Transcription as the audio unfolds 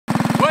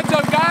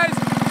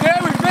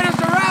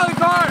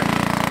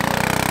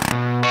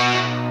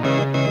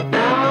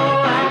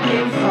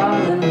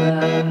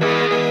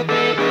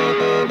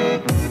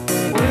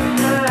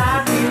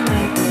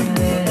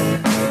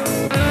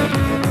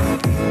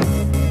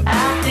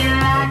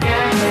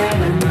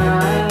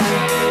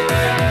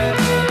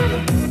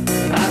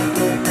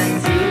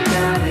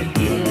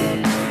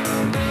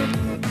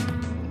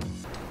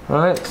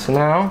So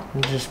now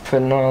I'm just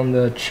putting on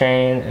the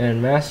chain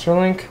and master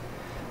link,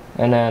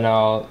 and then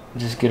I'll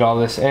just get all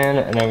this in,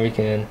 and then we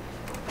can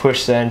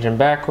push the engine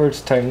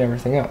backwards, tighten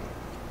everything up.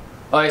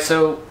 Alright,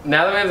 so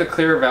now that we have the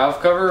clear valve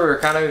cover, we're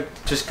kind of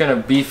just going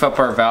to beef up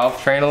our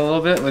valve train a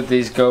little bit with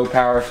these Go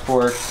Power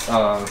Sports,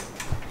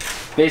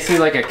 basically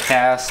like a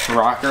cast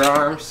rocker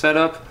arm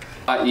setup.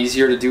 A lot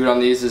easier to do it on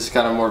these. This is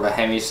kind of more of a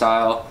Hemi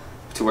style,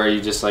 to where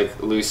you just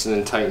like loosen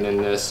and tighten in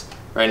this.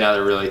 Right now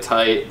they're really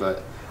tight,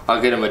 but I'll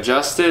get them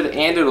adjusted,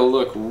 and it'll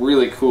look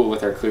really cool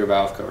with our clear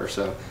valve cover.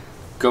 So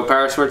Go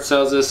Power Sports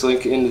sells this,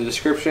 link in the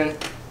description.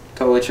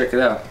 Totally check it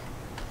out.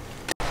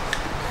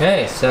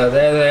 Okay, so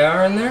there they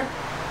are in there.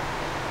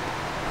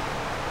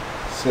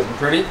 Sitting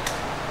pretty.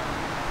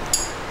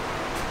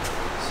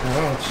 So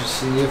let's just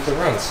see if it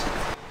runs.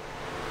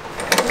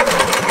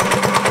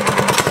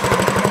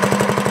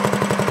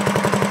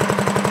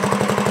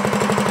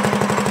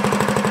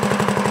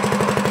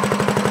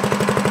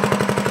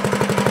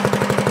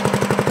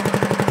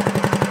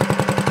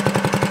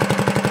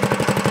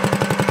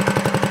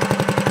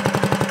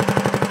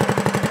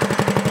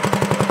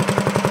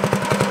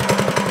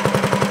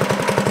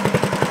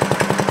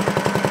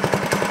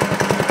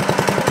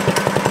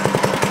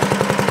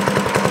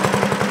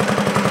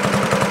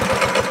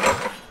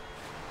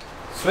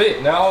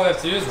 Sweet, now all we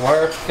have to do is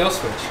wire up the kill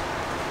switch.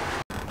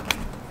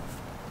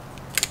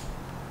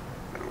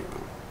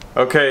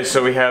 Okay,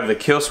 so we have the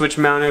kill switch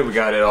mounted. We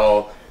got it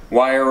all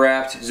wire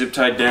wrapped, zip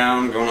tied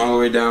down, going all the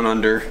way down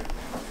under.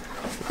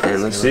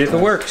 And let's see if it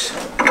works.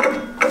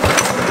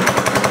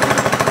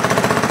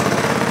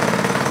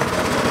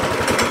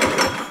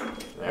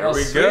 There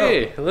we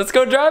go. Let's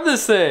go drive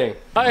this thing.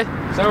 Hi,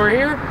 so we're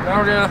here.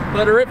 Now we're gonna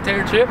let it rip,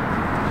 tater chip.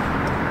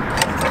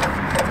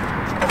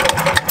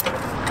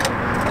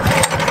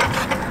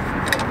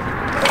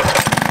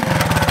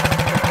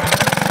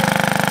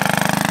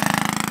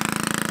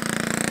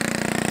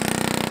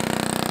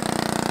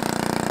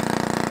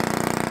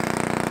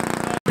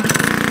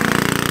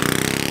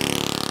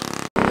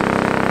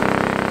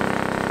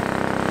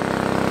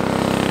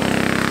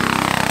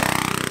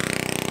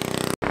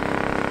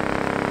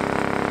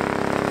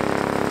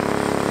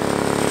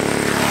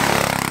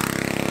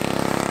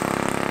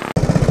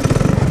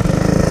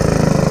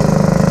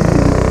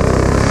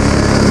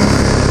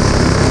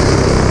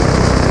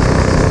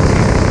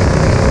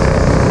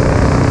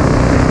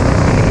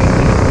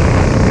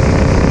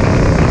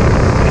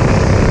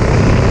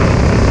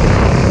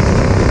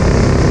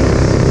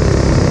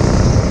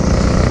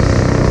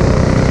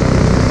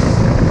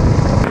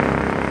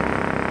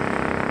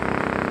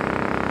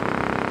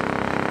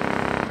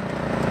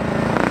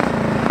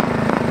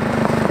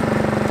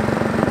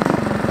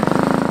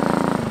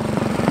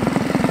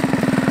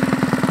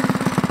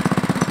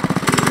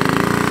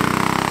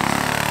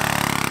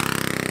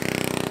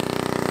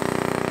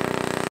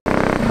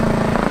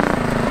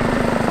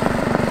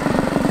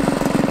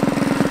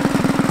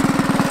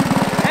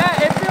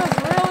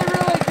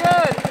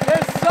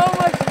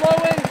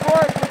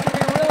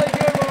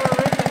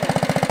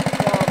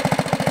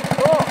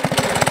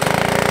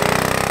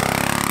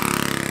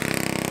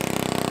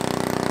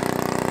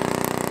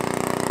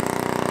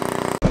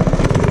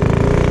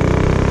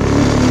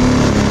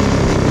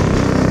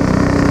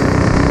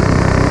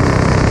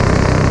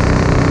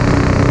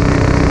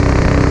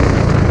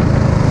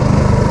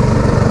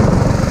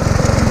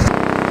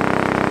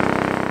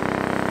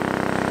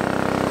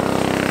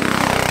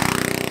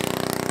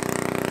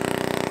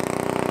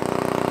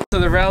 So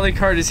the rally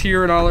kart is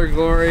here in all her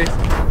glory.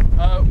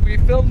 We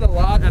filmed a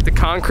lot at the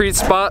concrete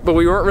spot, but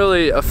we weren't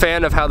really a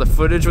fan of how the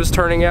footage was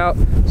turning out.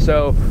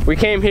 So we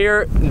came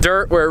here,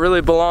 dirt, where it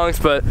really belongs,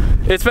 but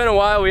it's been a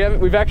while.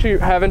 We've actually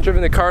haven't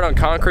driven the kart on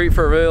concrete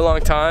for a really long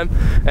time.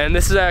 And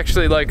this is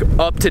actually like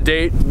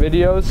up-to-date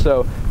videos,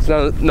 so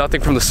it's nothing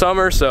from the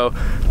summer, so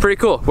pretty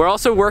cool. We're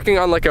also working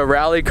on like a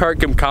rally kart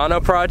Gymkhana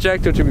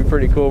project, which would be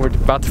pretty cool. We're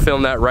about to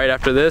film that right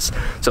after this,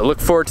 so look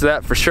forward to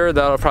that for sure.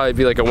 That'll probably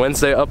be like a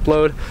Wednesday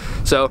upload.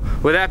 So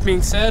with that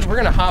being said, we're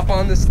gonna hop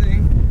on this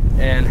thing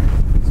and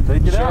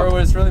show her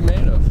what it's really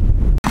made of.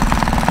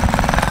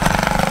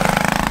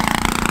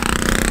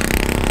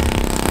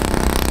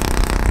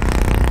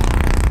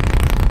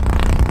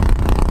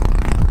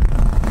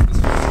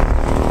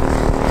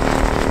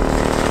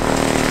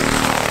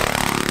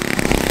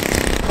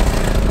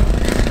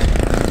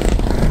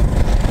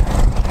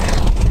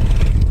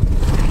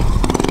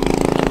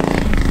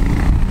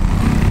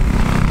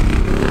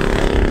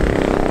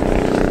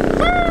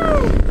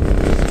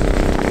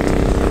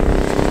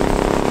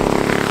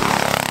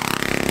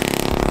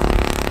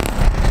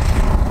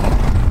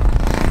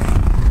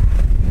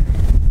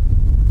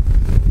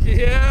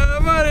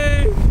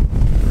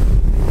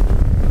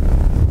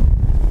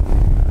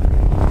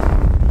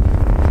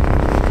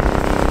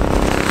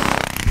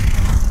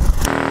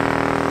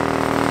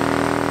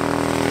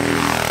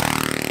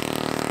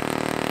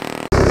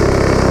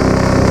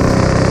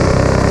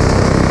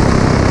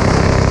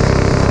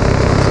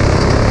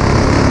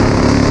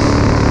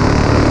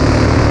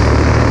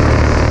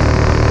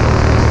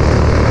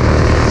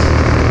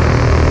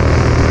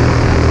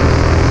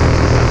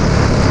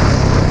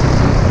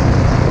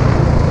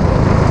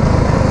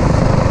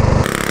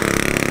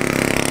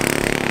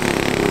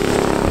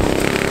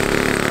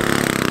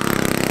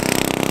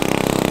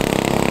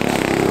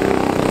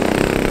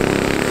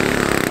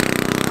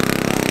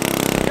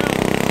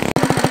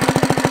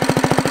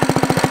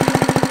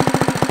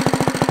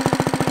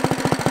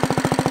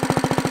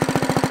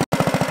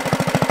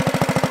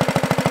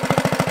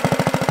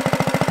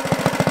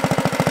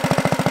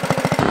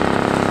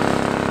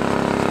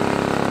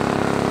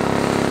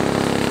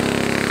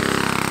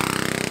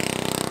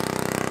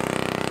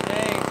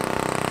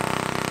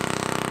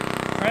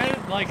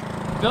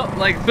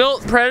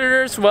 built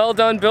Predators, well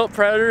done built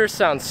Predators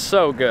sounds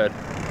so good.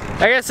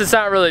 I guess it's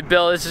not really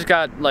built, it's just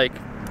got like,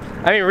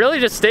 I mean really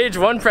just stage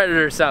 1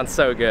 Predator sounds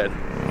so good.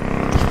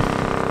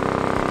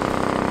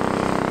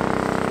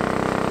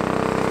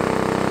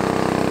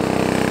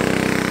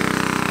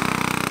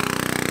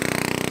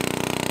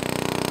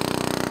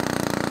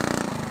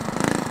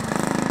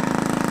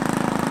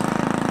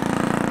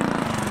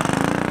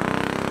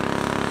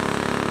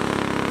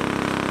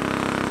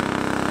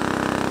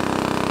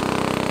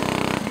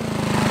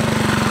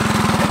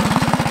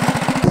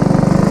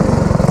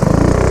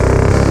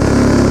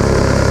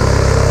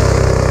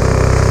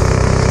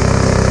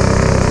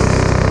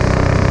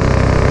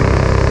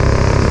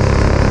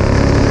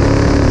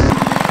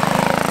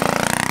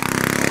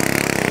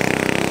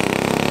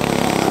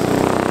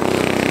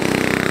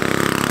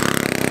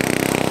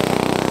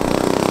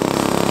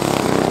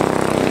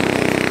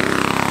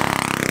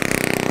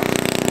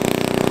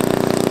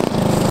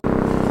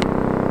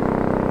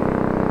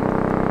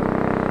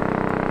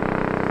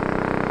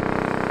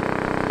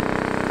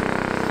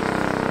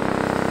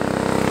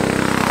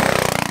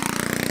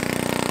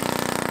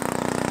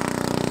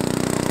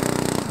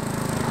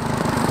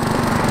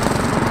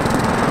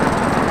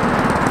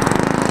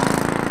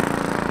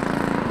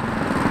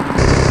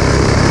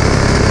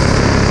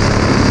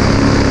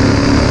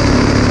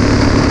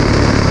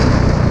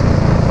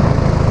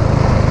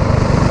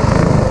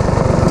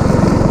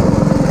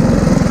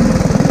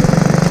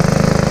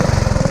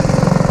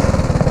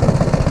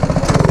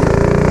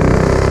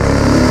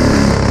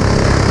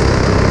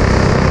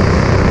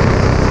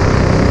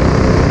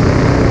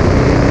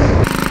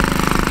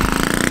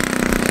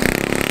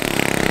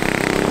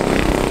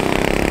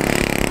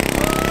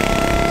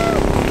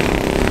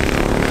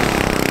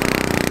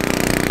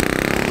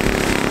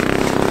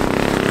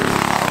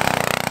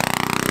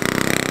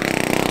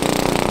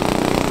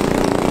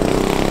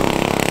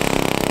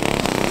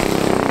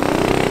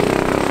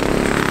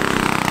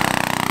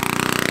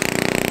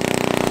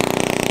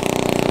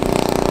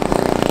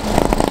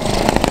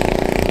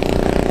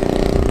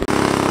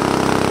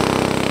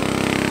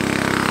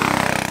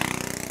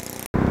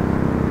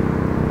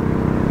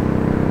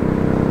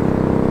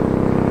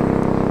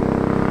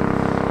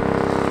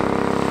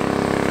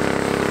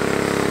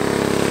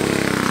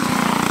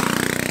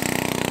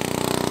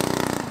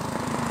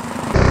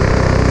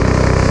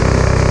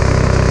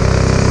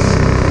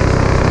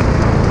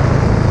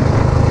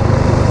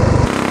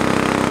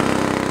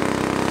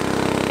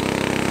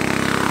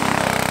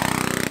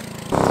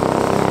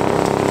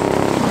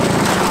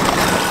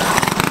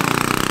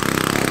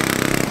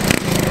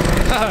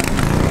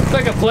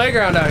 It's like a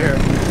playground out here.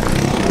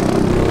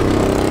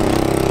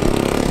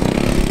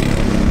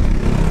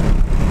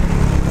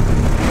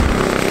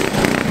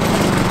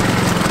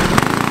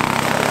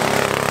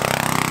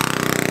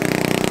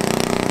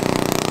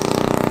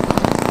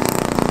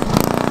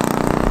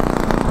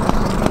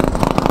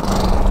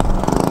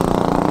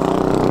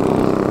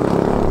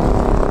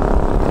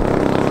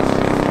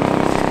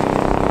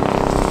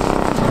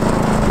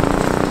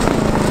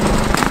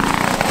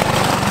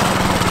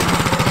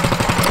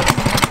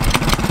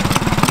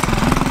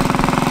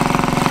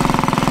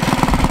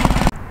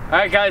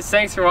 Alright guys,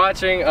 thanks for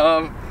watching.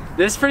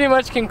 This pretty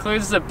much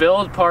concludes the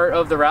build part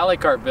of the rally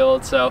cart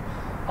build, so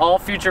all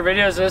future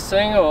videos of this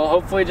thing will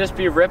hopefully just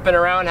be ripping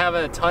around,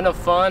 having a ton of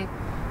fun.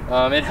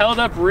 It held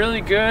up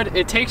really good.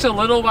 It takes a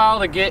little while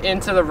to get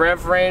into the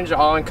rev range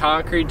on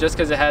concrete just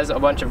because it has a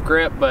bunch of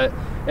grip, but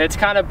it's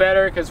kind of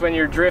better because when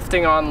you're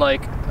drifting on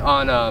like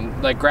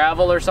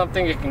gravel or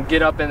something, it can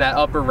get up in that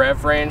upper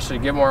rev range to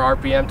give more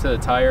RPM to the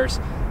tires.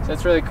 So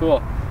that's really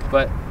cool.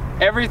 But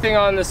everything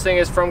on this thing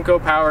is from Go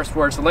Power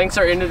Sports. Links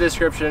are in the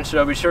description,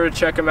 so be sure to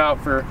check them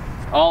out for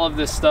all of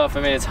this stuff.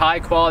 I mean, it's high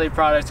quality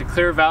products. The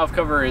clear valve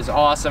cover is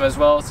awesome, as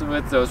well as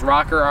with those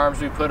rocker arms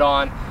we put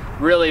on.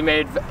 Really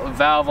made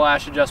valve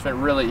lash adjustment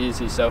really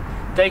easy. So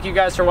thank you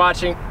guys for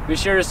watching. Be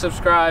sure to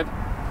subscribe.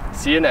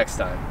 See you next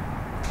time.